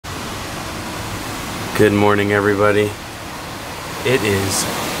Good morning, everybody. It is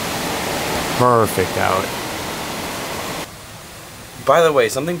perfect out. By the way,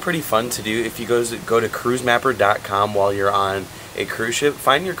 something pretty fun to do if you go to cruisemapper.com while you're on a cruise ship,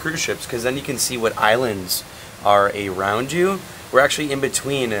 find your cruise ships, because then you can see what islands are around you. We're actually in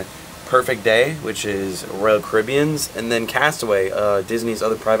between Perfect Day, which is Royal Caribbean's, and then Castaway, Disney's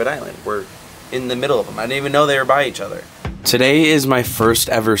other private island. We're in the middle of them. I didn't even know they were by each other. Today is my first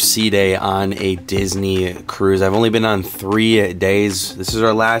ever sea day on a Disney cruise. I've only been on 3 days. This is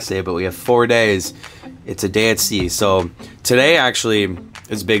our last day, but we have 4 days. It's a day at sea. So today actually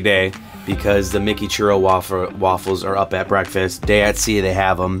is a big day because the Mickey Churro waffles are up at breakfast. Day at sea, they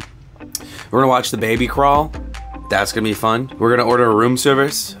have them. We're gonna watch the baby crawl. That's gonna be fun. We're gonna order a room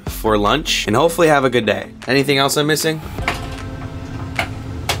service for lunch and hopefully have a good day. Anything else I'm missing?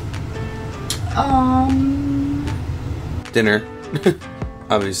 Dinner,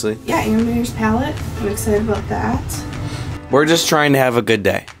 obviously. Yeah, Animator's palette. I'm excited about that. We're just trying to have a good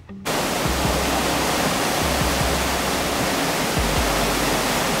day.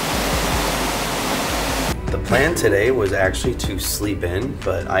 The plan today was actually to sleep in,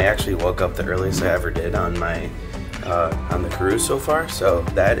 but I actually woke up the earliest I ever did on my on the cruise so far, so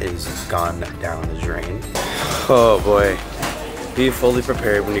that is gone down the drain. Oh boy, be fully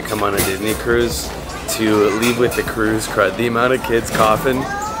prepared when you come on a Disney cruise to leave with the cruise crud. The amount of kids coughing,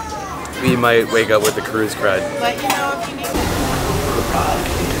 we might wake up with the cruise crud. Let you know if you need.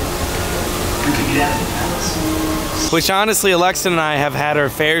 Which honestly, Alexa and I have had our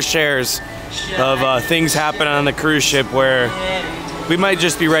fair shares of things happen on the cruise ship where we might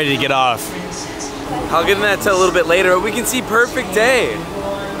just be ready to get off. I'll get into that a little bit later, but we can see Perfect Day.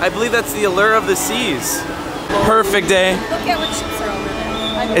 I believe that's the allure of the seas. Perfect Day. Look at what ships are over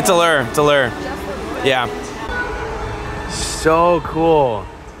there. It's allure, it's allure. Yeah. So cool.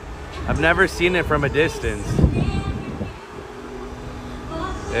 I've never seen it from a distance.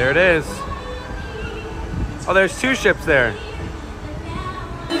 There it is. Oh, there's 2 ships there.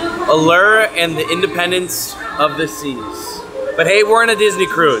 Allure and the Independence of the Seas. But hey, we're on a Disney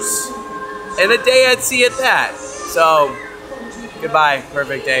cruise. And a day at sea at that. So, goodbye,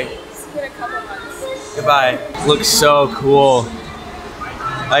 Perfect Day. Goodbye. Looks so cool.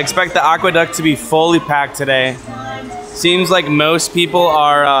 I expect the aqueduct to be fully packed today. Seems like most people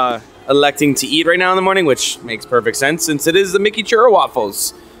are electing to eat right now in the morning, which makes perfect sense since it is the Mickey Churro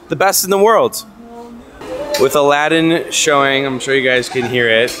waffles, the best in the world. With Aladdin showing, I'm sure you guys can hear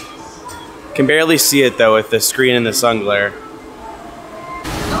it. Can barely see it though with the screen and the sun glare.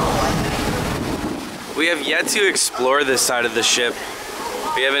 We have yet to explore this side of the ship.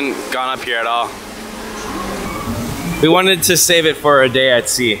 We haven't gone up here at all. We wanted to save it for a day at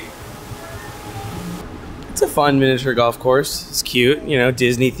sea. It's a fun miniature golf course. It's cute, you know,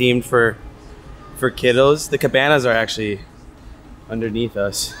 Disney themed for kiddos. The cabanas are actually underneath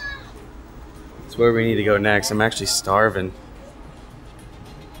us. It's where we need to go next. I'm actually starving.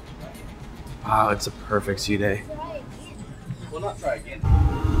 Wow, it's a perfect sea day. We'll not try again.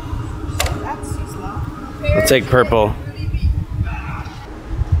 We'll take purple.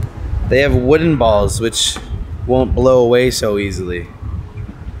 They have wooden balls, which won't blow away so easily.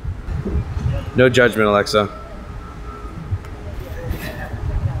 No judgment, Alexa.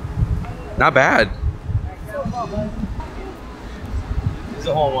 Not bad. It's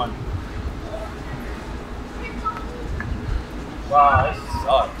a hole in one. Wow, this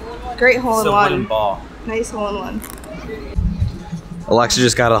sucks. Great hole in one. Wooden ball. Nice hole in one. Alexa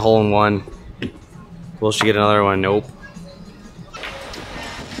just got a hole in one. Will she get another one? Nope.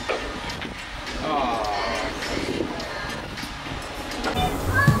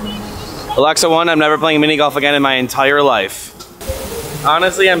 Alexa 1, I'm never playing mini golf again in my entire life.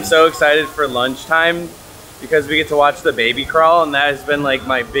 Honestly, I'm so excited for lunchtime because we get to watch the baby crawl, and that has been like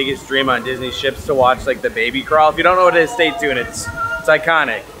my biggest dream on Disney ships, to watch like the baby crawl. If you don't know what it is, stay tuned. It's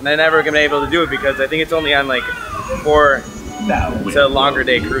iconic. And I'm never gonna be able to do it because I think it's only on like 4 to longer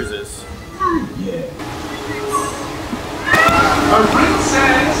day cruises. A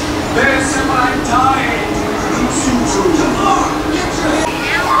princess, there's somebody dying.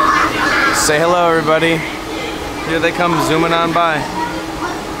 Say hello, everybody. Here they come zooming on by. I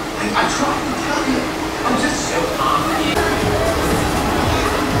tried to tell you, I'm just so hungry.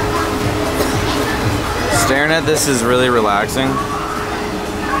 Staring at this is really relaxing.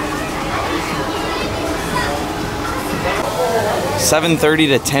 $7:30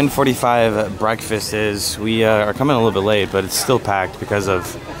 to 10:45 breakfast is. We are coming a little bit late, but it's still packed because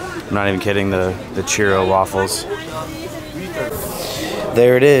of, I'm not even kidding, the churro waffles.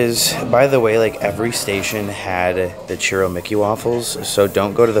 There it is. By the way, like every station had the churro Mickey waffles, so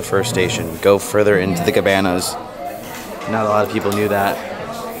don't go to the first station. Go further into the cabanas. Not a lot of people knew that.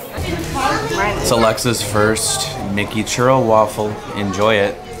 It's Alexa's first Mickey churro waffle. Enjoy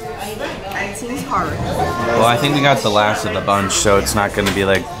it. It seems hard. Well, I think we got the last of the bunch, so it's not going to be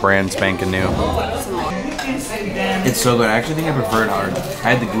like brand spanking new. It's so good. I actually think I prefer it hard.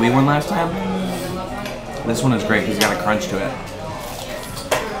 I had the gooey one last time. This one is great because it's got a crunch to it.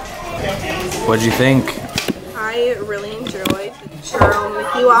 What'd you think? I really enjoyed the churro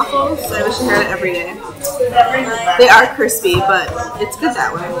Mickey waffles. I wish I had it every day. They are crispy, but it's good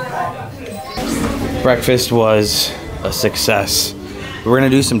that way. Breakfast was a success. We're gonna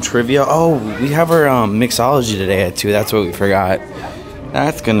do some trivia. Oh, we have our mixology today at 2. That's what we forgot.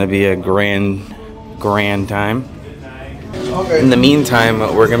 That's gonna be a grand time. In the meantime,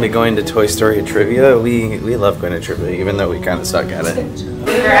 we're gonna be going to Toy Story trivia. We love going to trivia, even though we kind of suck at it.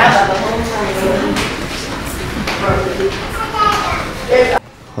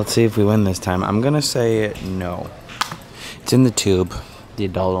 Let's see if we win this time. I'm gonna say no. It's in the tube, the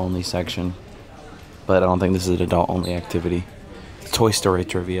adult-only section, but I don't think this is an adult-only activity. Toy Story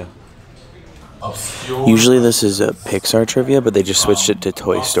trivia. Usually this is a Pixar trivia, but they just switched it to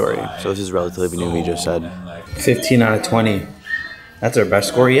Toy Story. So this is relatively new, we just said. 15 out of 20. That's our best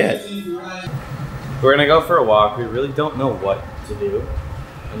score yet. We're gonna go for a walk. We really don't know what to do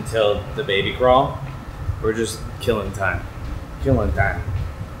until the baby crawl. We're just killing time. Killing time.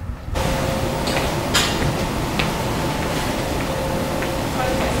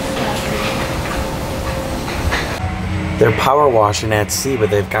 They're power washing at sea,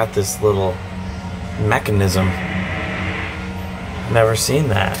 but they've got this little mechanism. Never seen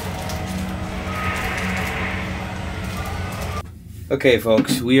that. Okay,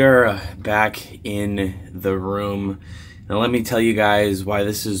 folks, we are back in the room. Now let me tell you guys why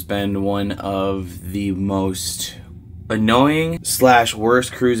this has been one of the most annoying /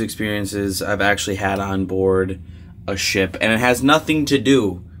 worst cruise experiences I've actually had on board a ship. And it has nothing to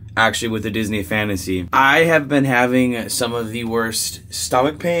do actually with the Disney Fantasy. I have been having some of the worst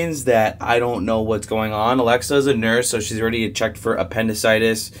stomach pains that I don't know what's going on. Alexa is a nurse, so she's already checked for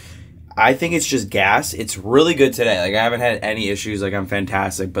appendicitis. I think it's just gas. It's really good today. Like, I haven't had any issues. Like, I'm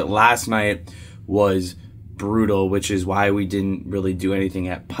fantastic. But last night was brutal, which is why we didn't really do anything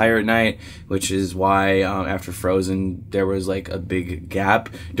at Pirate Night, which is why after Frozen, there was like a big gap.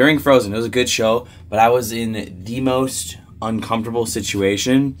 During Frozen, it was a good show, but I was in the most uncomfortable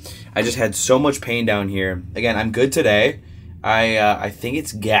situation. I just had so much pain down here. Again, I'm good today. I think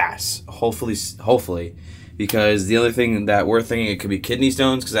it's gas. Hopefully, because the other thing that we're thinking, it could be kidney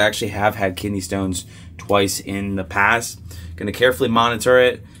stones, because I actually have had kidney stones twice in the past. Gonna carefully monitor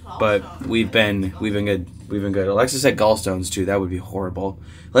it, but we've been good. We've been good. Alexa said gallstones too. That would be horrible.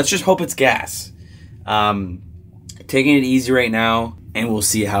 Let's just hope it's gas. Taking it easy right now, and we'll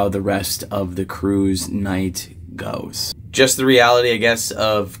see how the rest of the cruise night goes. Just the reality, I guess,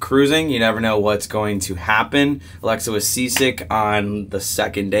 of cruising. You never know what's going to happen. Alexa was seasick on the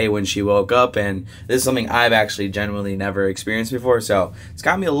second day when she woke up, and this is something I've actually genuinely never experienced before, so it's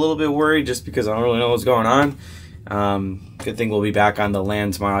got me a little bit worried just because I don't really know what's going on. Good thing we'll be back on the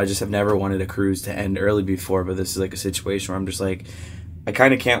land tomorrow. I just have never wanted a cruise to end early before, but this is like a situation where I'm just like, I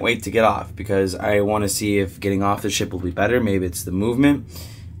kind of can't wait to get off because I want to see if getting off the ship will be better. Maybe it's the movement.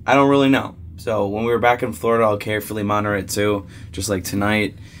 I don't really know. So when we're back in Florida, I'll carefully monitor it too, just like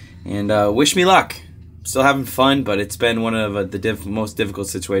tonight. And wish me luck. Still having fun, but it's been one of the most difficult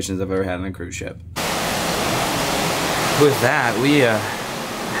situations I've ever had on a cruise ship. With that, we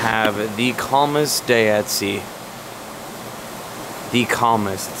have the calmest day at sea. The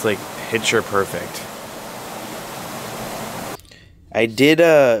calmest. It's like picture perfect. I did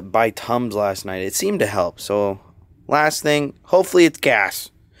buy Tums last night. It seemed to help. So last thing, hopefully it's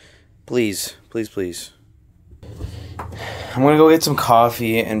gas. Please, please, please. I'm gonna go get some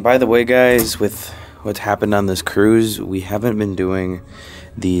coffee. And by the way, guys, with what's happened on this cruise, we haven't been doing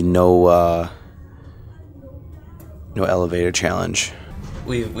the no elevator challenge.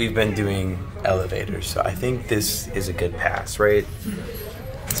 We've been doing elevators, so I think this is a good pass, right?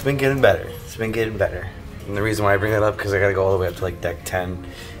 It's been getting better. It's been getting better. And the reason why I bring that up because I gotta go all the way up to like deck 10,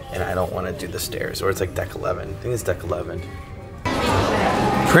 and I don't want to do the stairs, or it's like deck 11. I think it's deck 11.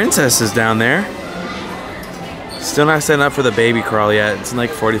 Princess is down there. Still not setting up for the baby crawl yet. It's in like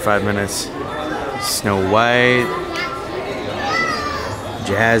 45 minutes. Snow White,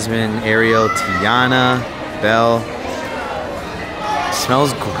 Jasmine, Ariel, Tiana, Belle.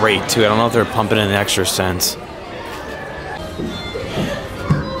 Smells great too. I don't know if they're pumping in extra scents. Deck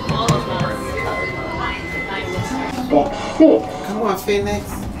 6. Come Come on, Phoenix.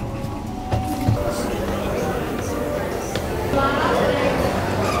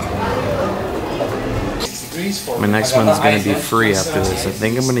 My next one's gonna be free after this. I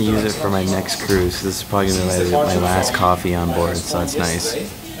think I'm gonna use it for my next cruise. This is probably gonna be my last coffee on board, so that's nice. You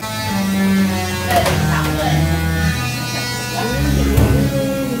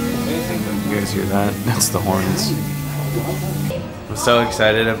guys hear that? That's the horns. I'm so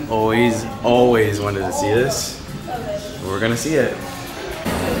excited. I've always wanted to see this. We're gonna see it.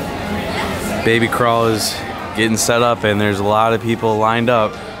 Baby crawl is getting set up and there's a lot of people lined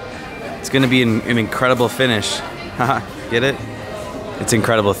up. It's gonna be an incredible finish. Haha, get it? It's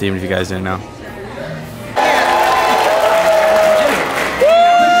incredible themed if you guys didn't know.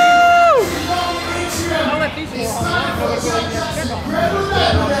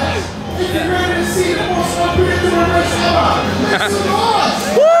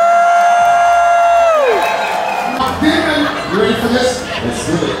 You ready for this? Let's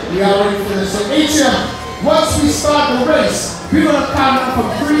do it. We are ready for this. So HM, once we start the race, we're going to count down from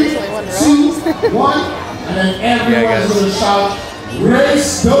 3, 2, 1, and then everyone's going to shout,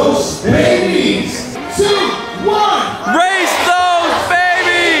 race those babies! 2, 1! Race those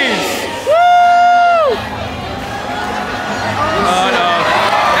babies! Woo! Oh no.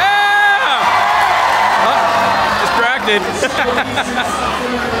 Yeah! Oh, distracted.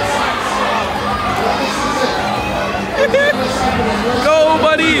 Go,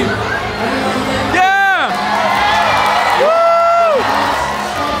 buddy! Yeah! Woo!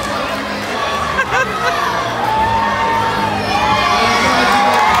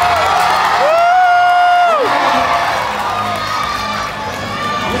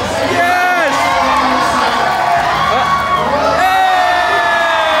 Yes! Hey!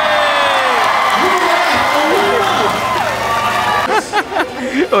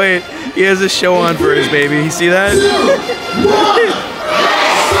 Wait, he has a show on for his baby. You see that?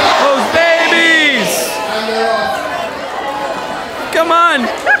 Those babies! Come on!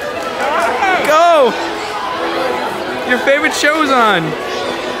 Go! Your favorite show's on!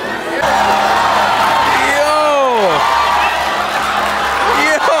 Yo!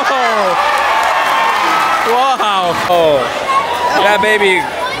 Yo! Wow! Oh. Yeah, baby,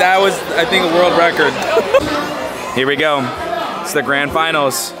 that was, I think, a world record. Here we go. It's the grand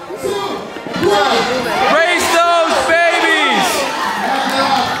finals. Race those babies!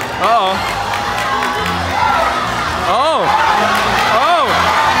 Uh-oh. Oh! Oh!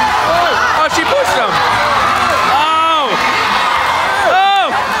 Oh, she pushed him! Oh! Oh!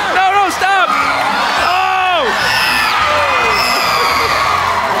 No, no, stop! Oh!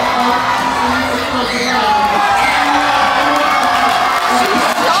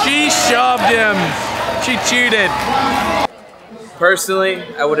 She shoved him. She cheated. Personally,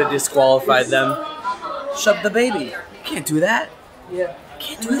 I would have disqualified them. Shove the baby. You can't do that. Yeah.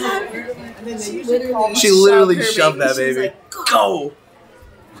 Can't do that. She literally shoved that baby. Like, go!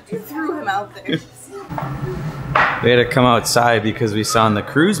 You threw him out there. We had to come outside because we saw on the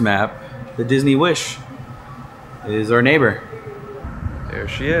cruise map the Disney Wish is our neighbor. There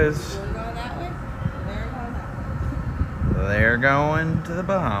she is. They're going to the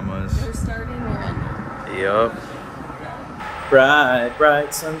Bahamas. They're starting or Yup. Bright,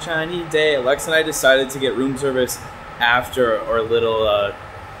 bright, sunshiny day. Alexa and I decided to get room service after our little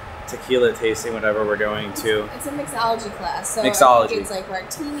tequila tasting, whatever we're going to. It's a mixology class, so mixology. I think it's like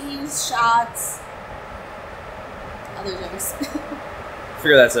martinis, shots, other drinks. I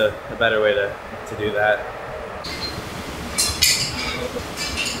figure that's a better way to do that.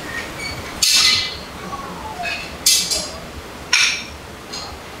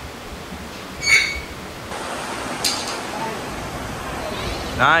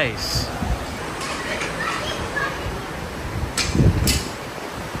 Nice.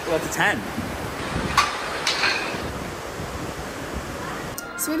 Well, that's a 10.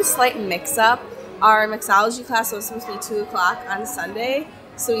 So we had a slight mix-up. Our mixology class was supposed to be 2 o'clock on Sunday,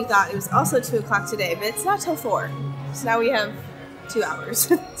 so we thought it was also 2 o'clock today, but it's not till 4. So now we have 2 hours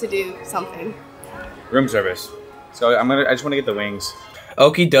to do something. Room service. So I just want to get the wings.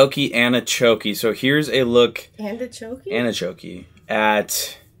 Okie dokie Anachokie. So here's a look. Anachokie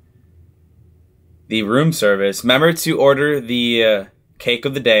at the room service. Remember to order the cake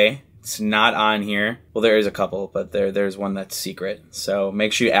of the day. It's not on here. Well, there is a couple, but there's one that's secret. So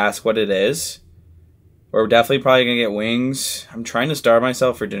make sure you ask what it is. We're definitely probably gonna get wings. I'm trying to starve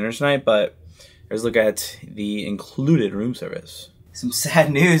myself for dinner tonight, but let's look at the included room service. Some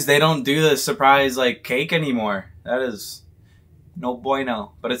sad news. They don't do the surprise like cake anymore. That is no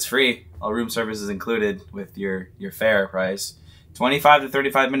bueno, but it's free. All room service is included with your fare price. 25 to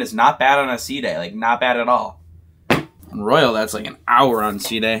 35 minutes, not bad on a sea day, like not bad at all. On Royal, that's like an hour on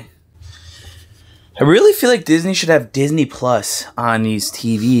C-Day. I really feel like Disney should have Disney Plus on these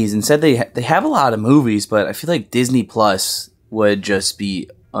TVs. Instead, they have a lot of movies, but I feel like Disney Plus would just be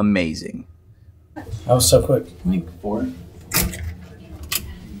amazing. That was so quick. Like 4.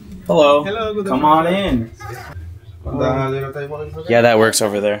 Hello. Hello. Come on in. Yeah, that works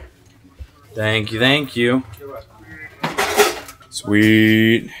over there. Thank you. Thank you.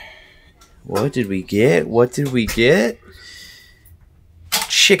 Sweet. What did we get? What did we get?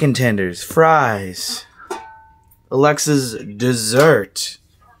 Chicken tenders, fries, Alexa's dessert,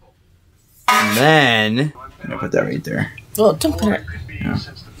 and then I'm gonna put that right there. Oh, don't put it. Yeah.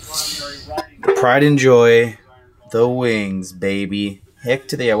 Pride and joy, the wings, baby. Heck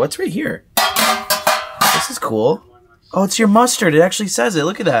to the yeah. What's right here? This is cool. Oh, it's your mustard. It actually says it.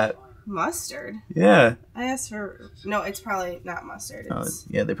 Look at that. Mustard? Yeah. I asked for... No, it's probably not mustard. It's...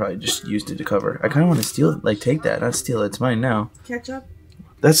 yeah, they probably just used it to cover. I kind of want to steal it. Like, take that. Not steal it. It's mine now. Ketchup?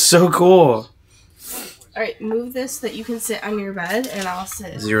 That's so cool. Alright, move this so that you can sit on your bed and I'll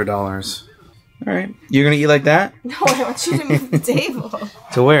sit. $0. Alright. You're going to eat like that? No, I want you to move the table.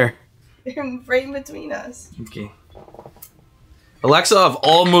 To where? Right in between us. Okay. Alexa, of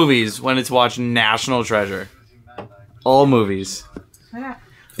all movies, when it's watched National Treasure. All movies. Why not?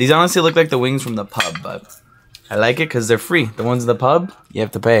 These honestly look like the wings from the pub, but I like it because they're free. The ones in the pub, you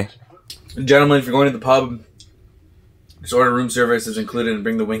have to pay. Gentlemen, if you're going to the pub, just order room service is included and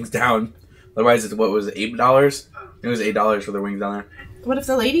bring the wings down. Otherwise, it's what was it, $8? It was $8 for the wings down there. What if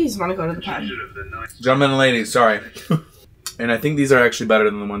the ladies want to go to the pub? Gentlemen and ladies, sorry. And I think these are actually better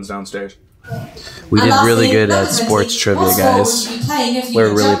than the ones downstairs. We did really good at sports trivia, guys.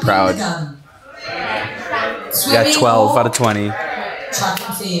 We're really proud. We got 12 out of 20.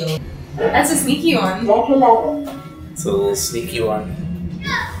 That's a sneaky one. It's a little sneaky one.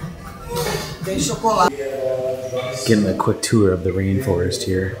 Getting a quick tour of the rainforest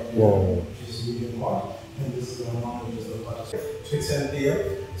here. Whoa.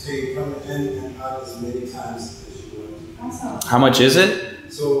 How much is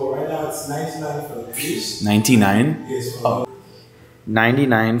it? So right now it's $99 for the cruise. 99? Oh.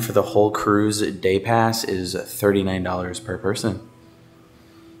 99 for the whole cruise day pass is $39 per person.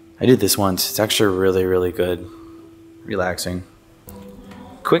 I did this once. It's actually really, really good. Relaxing.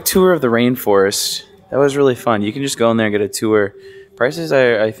 Quick tour of the rainforest. That was really fun. You can just go in there and get a tour. Prices,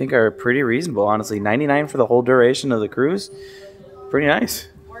 I think, are pretty reasonable, honestly. 99 for the whole duration of the cruise. Pretty nice.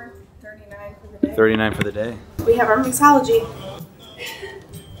 Worth $39 for the day. 39 for the day. We have our mixology.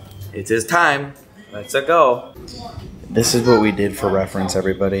 It is time. Let's go. This is what we did for reference,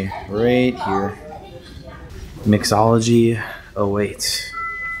 everybody. Right here. Mixology awaits.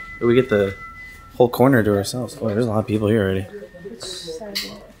 We get the whole corner to ourselves. Oh, there's a lot of people here already.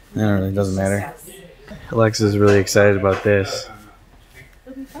 I don't know, it doesn't matter. Alexa's really excited about this.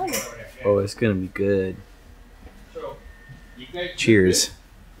 It'll be fun. Oh, it's gonna be good. Cheers.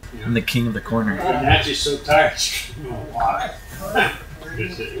 I'm the king of the corner. I'm actually so tired.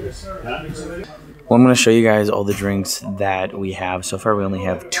 Well, I'm going to show you guys all the drinks that we have. So far, we only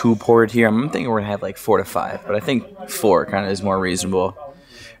have 2 poured here. I'm thinking we're going to have like 4 to 5, but I think 4 kind of is more reasonable.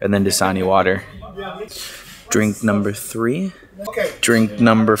 And then Dasani water. Drink number 3. Drink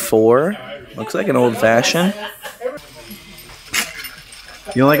number 4. Looks like an old fashioned.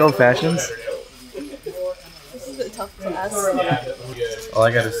 You don't like old fashions? This is a tough class. All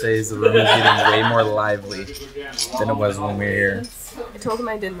I got to say is the room is getting way more lively than it was when we were here. I told him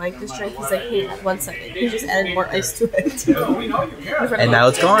I didn't like this drink because I hate it 1 second. He just added more ice to it. And now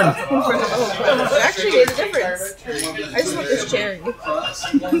it's gone. It actually made a difference. I just want this cherry.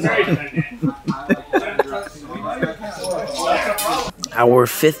 Our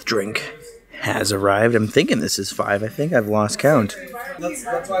 5th drink has arrived. I'm thinking this is 5. I think I've lost count.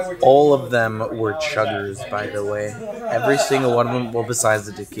 All of them were chuggers, by the way. Every single one of them, well, besides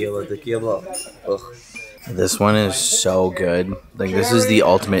the tequila. Tequila, ugh. This one is so good. Like, this is the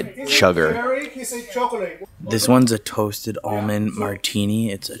ultimate chugger. This one's a toasted almond martini.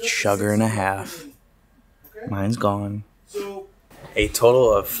 It's a chugger and a half. Mine's gone. A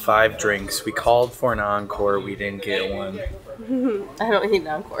total of 5 drinks. We called for an encore. We didn't get one. I don't eat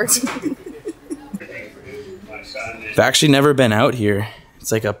encores. I've actually never been out here.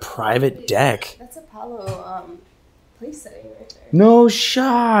 It's like a private deck. That's a Pallo place setting right there. No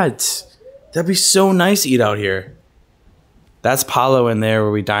shot. That'd be so nice to eat out here. That's Pallo in there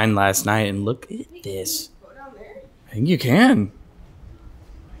where we dined last night, and look at this. Go down there. I think you can.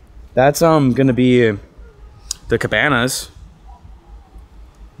 That's gonna be the cabanas.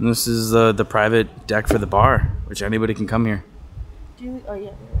 And this is the private deck for the bar, which anybody can come here. Oh yeah.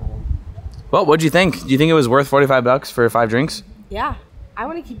 Well, what'd you think? Do you think it was worth 45 bucks for 5 drinks? Yeah, I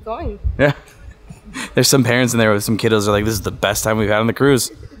want to keep going. Yeah. There's some parents in there with some kiddos that are like, this is the best time we've had on the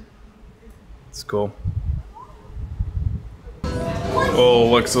cruise. It's cool. Oh,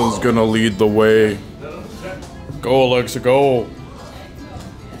 Alexa's gonna lead the way. Go, Alexa, go.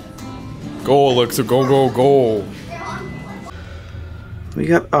 Go, Alexa, go, go, go. We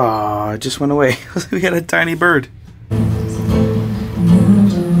got, oh, it just went away. We got a tiny bird.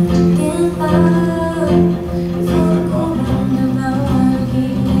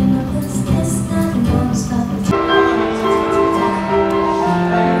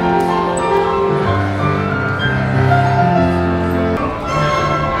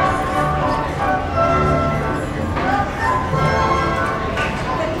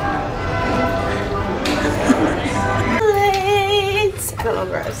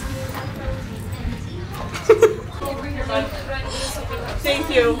 Thank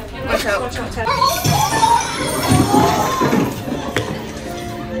you. Watch out.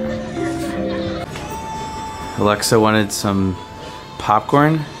 Alexa wanted some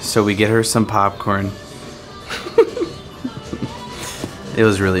popcorn, so we get her some popcorn. It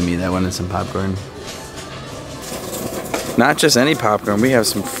was really me that wanted some popcorn. Not just any popcorn, we have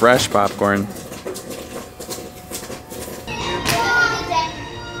some fresh popcorn.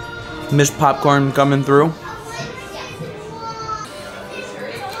 Missed popcorn coming through.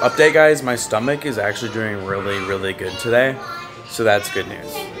 Update, guys, my stomach is actually doing really good today, so that's good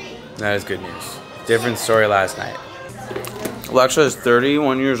news. That is good news. Different story last night. Alexa is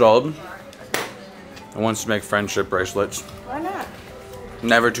 31 years old and wants to make friendship bracelets. Why not?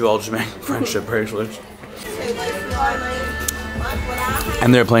 Never too old to make friendship bracelets.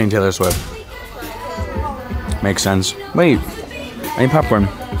 And they're playing Taylor Swift. Makes sense. Wait, I need popcorn.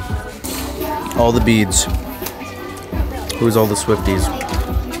 All the beads. Who's all the Swifties?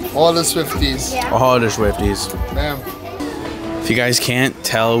 All the Swifties. All the Swifties. Damn. If you guys can't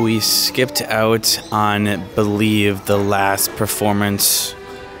tell, we skipped out on Believe, the last performance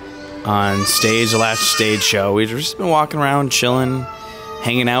on stage, the last stage show. We've just been walking around, chilling,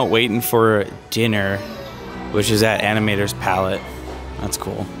 hanging out, waiting for dinner, which is at Animator's Palette. That's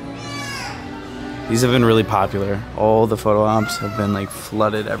cool. These have been really popular. All the photo ops have been like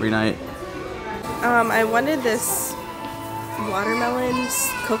flooded every night. I wanted this watermelon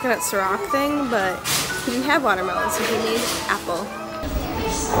coconut Ciroc thing, but he didn't have watermelon, so he made apple.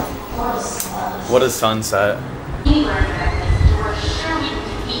 What a sunset.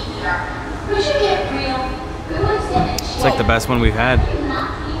 It's like the best one we've had.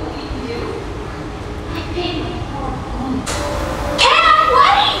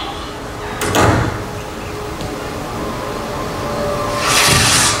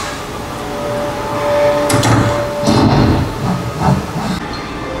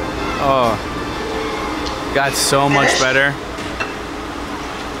 Oh, got so much better.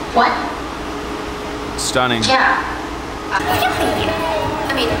 What? Stunning. Yeah.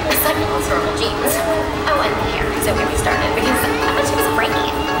 I mean, aside from historical genes. Oh, and the hair, so when we started, because I thought she was a brainy.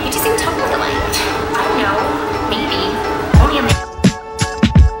 You just seem totally like, I don't know, maybe. Only a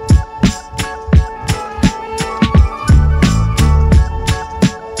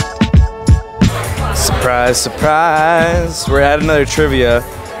Surprise, surprise. We're at another trivia,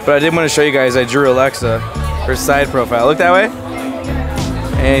 but I did want to show you guys I drew Alexa, her side profile. Look that way.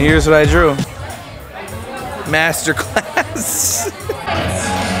 And here's what I drew. Masterclass.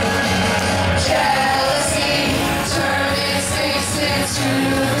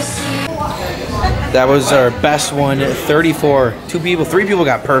 That was our best one, 34. 3 people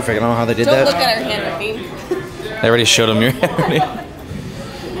got perfect. I don't know how they did that. Don't look at our handwriting. I already showed them your handwriting.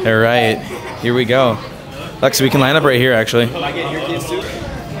 All right, here we go. Alexa, we can line up right here, actually. Can I get your keys too?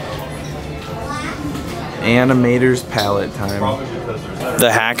 Animator's Palette time.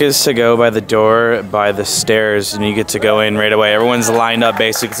 The hack is to go by the door, by the stairs, and you get to go in right away. Everyone's lined up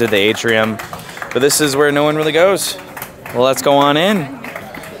basically to the atrium, but this is where no one really goes. Well, let's go on in.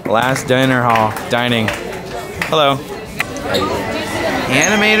 Last dining. Hello.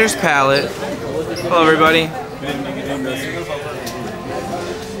 Animator's Palette. Hello, everybody.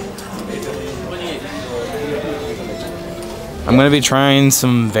 I'm gonna be trying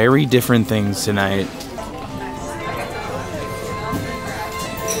some very different things tonight.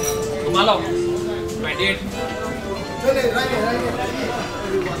 Kwpallo, right there.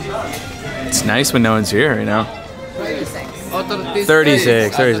 It's nice when no one's here, you know?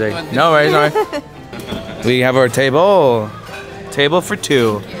 36. No worries, no worries. We have our table. Table for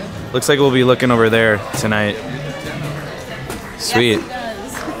 2. Looks like we'll be looking over there tonight. Sweet.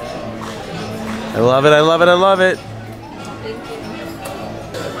 I love it, I love it, I love it.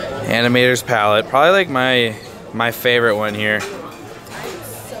 Animator's palette. Probably like my favorite one here.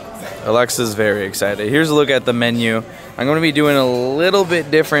 Alexa's very excited. Here's a look at the menu. I'm going to be doing a little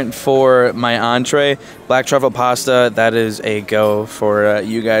bit different for my entree. Black truffle pasta, that is a go for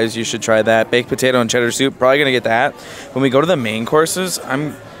you guys. You should try that. Baked potato and cheddar soup, probably going to get that. When we go to the main courses,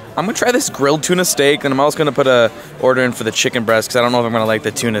 I'm going to try this grilled tuna steak, and I'm also going to put a order in for the chicken breast because I don't know if I'm going to like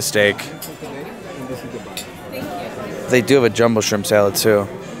the tuna steak. They do have a jumbo shrimp salad too.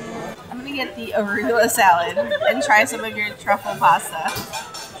 I'm going to get the arugula salad and try some of your truffle pasta.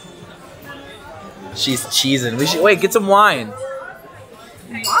 She's cheesing. We should wait. Get some wine.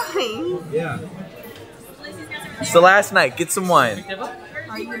 Wine? Yeah. It's the last night. Get some wine.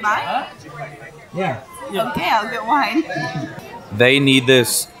 Are you buying? Yeah. Okay, I'll get wine. They need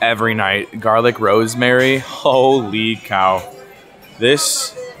this every night. Garlic rosemary. Holy cow.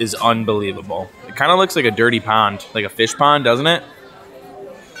 This is unbelievable. It kind of looks like a dirty pond, like a fish pond, doesn't it?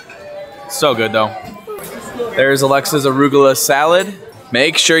 So good though. There's Alexa's arugula salad.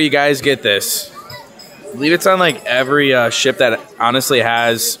 Make sure you guys get this. I believe it's on like every ship that honestly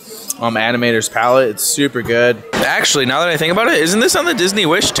has Animator's palette. It's super good. Actually, now that I think about it, isn't this on the Disney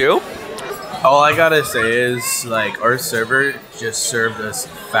Wish too? All I gotta say is like our server just served us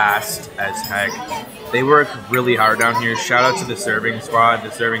fast as heck. They work really hard down here. Shout out to the serving squad,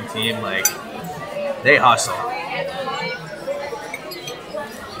 the serving team. Like they hustle.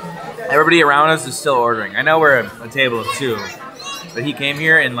 Everybody around us is still ordering. I know we're a table of 2. But he came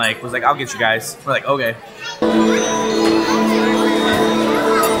here and like was like, I'll get you guys. We're like, okay.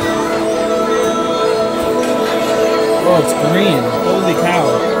 Oh, it's green. Holy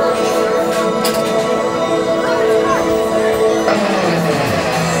cow.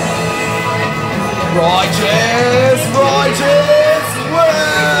 Righteous! Righteous!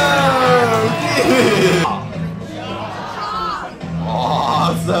 Whoa!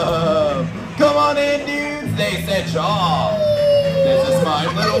 Awesome! Come on in, dudes. They said y'all. This is my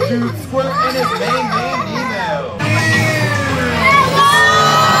little dude Squirt and his main name Nemo.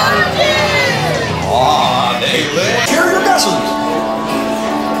 Aw, they lit. Carry your vessels.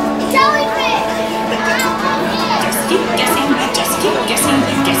 Jellyfish! Just keep guessing, just keep guessing,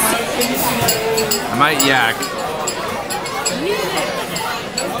 guessing. I might yak.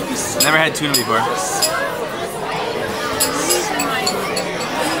 Never had tuna before.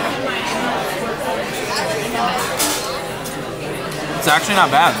 It's actually not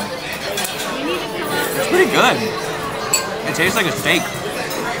bad. It's pretty good. It tastes like a steak.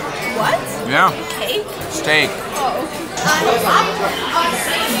 What? Yeah. Cake? Steak. Oh.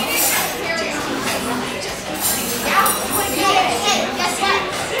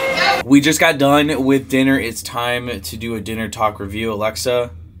 We just got done with dinner. It's time to do a dinner talk review. Alexa,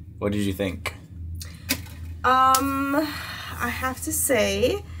 what did you think? I have to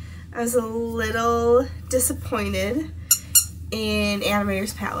say, I was a little disappointed in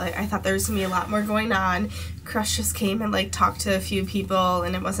Animator's palette. I thought there was gonna be a lot more going on. Crush just came and like talked to a few people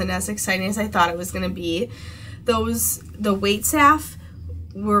and it wasn't as exciting as I thought it was gonna be. The wait staff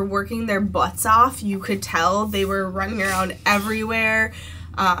were working their butts off. You could tell they were running around everywhere,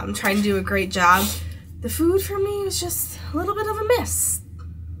 trying to do a great job. The food for me was just a little bit of a miss.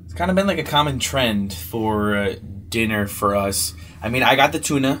 It's kind of been like a common trend for dinner for us. I mean, I got the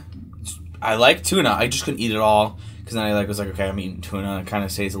tuna. I like tuna. I just couldn't eat it all. Because then I was like, okay, I'm eating tuna. It kind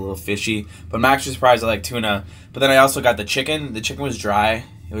of stays a little fishy. But I'm actually surprised I like tuna. But then I also got the chicken. The chicken was dry.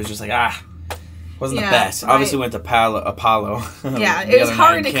 It was just like, wasn't the best. Obviously went to Apollo. Yeah, it was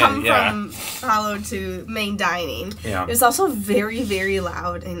hard to come from Pallo to main dining. Yeah. It was also very, very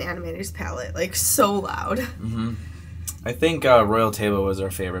loud in Animator's palette. Like, so loud. Mm-hmm. I think Royal Table was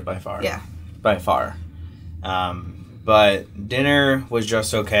our favorite by far. Yeah. By far. But dinner was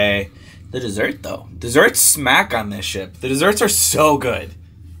just okay. The dessert, though. Desserts smack on this ship. The desserts are so good.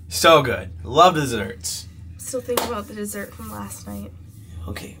 So good. Love desserts. Still thinking about the dessert from last night.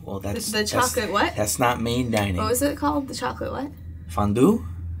 Okay, well, that's... The chocolate what? That's not main dining. What was it called? The chocolate what? Fondue?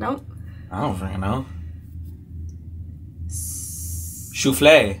 Nope. I don't freaking know.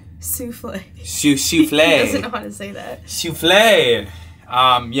 Souffle. Souffle. Souffle. He doesn't know how to say that. Souffle.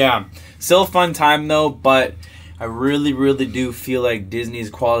 Yeah. Still a fun time, though, but... I really, really do feel like Disney's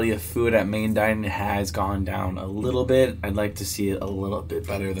quality of food at main dining has gone down a little bit. I'd like to see it a little bit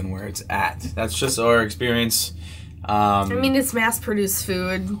better than where it's at. That's just our experience. I mean, it's mass-produced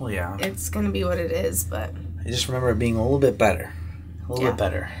food. Well, yeah. It's going to be what it is, but... I just remember it being a little bit better. A little bit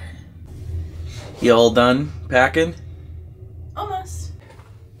better. You all done packing? Almost.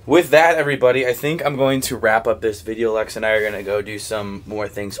 With that, everybody, I think I'm going to wrap up this video. Lex and I are going to go do some more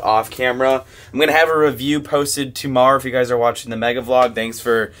things off camera. I'm going to have a review posted tomorrow if you guys are watching the mega vlog. Thanks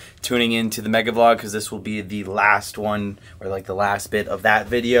for tuning in to the mega vlog because this will be the last one or like the last bit of that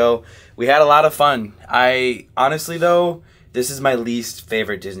video. We had a lot of fun. Honestly, though, this is my least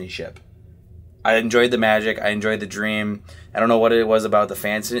favorite Disney ship. I enjoyed the magic. I enjoyed the dream. I don't know what it was about the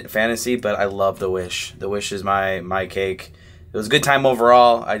fantasy, but I love the Wish. The Wish is my cake. It was a good time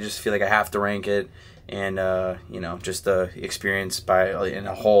overall. I just feel like I have to rank it, and you know, just the experience in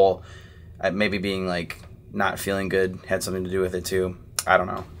a whole, maybe being like not feeling good had something to do with it too. I don't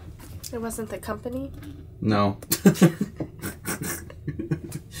know. It wasn't the company? No.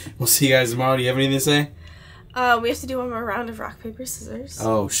 We'll see you guys tomorrow. Do you have anything to say? We have to do one more round of rock, paper, scissors.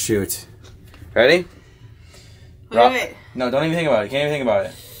 Oh, shoot. Ready? Wait. No, don't even think about it. Can't even think about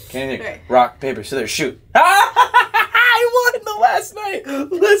it. Can't even think. Okay. Rock, paper, scissors, shoot. I won the last night.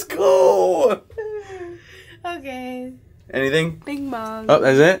 Let's go. Okay. Anything? Bing bong. Oh,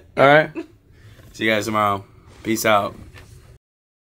 that's it? All right. See you guys tomorrow. Peace out.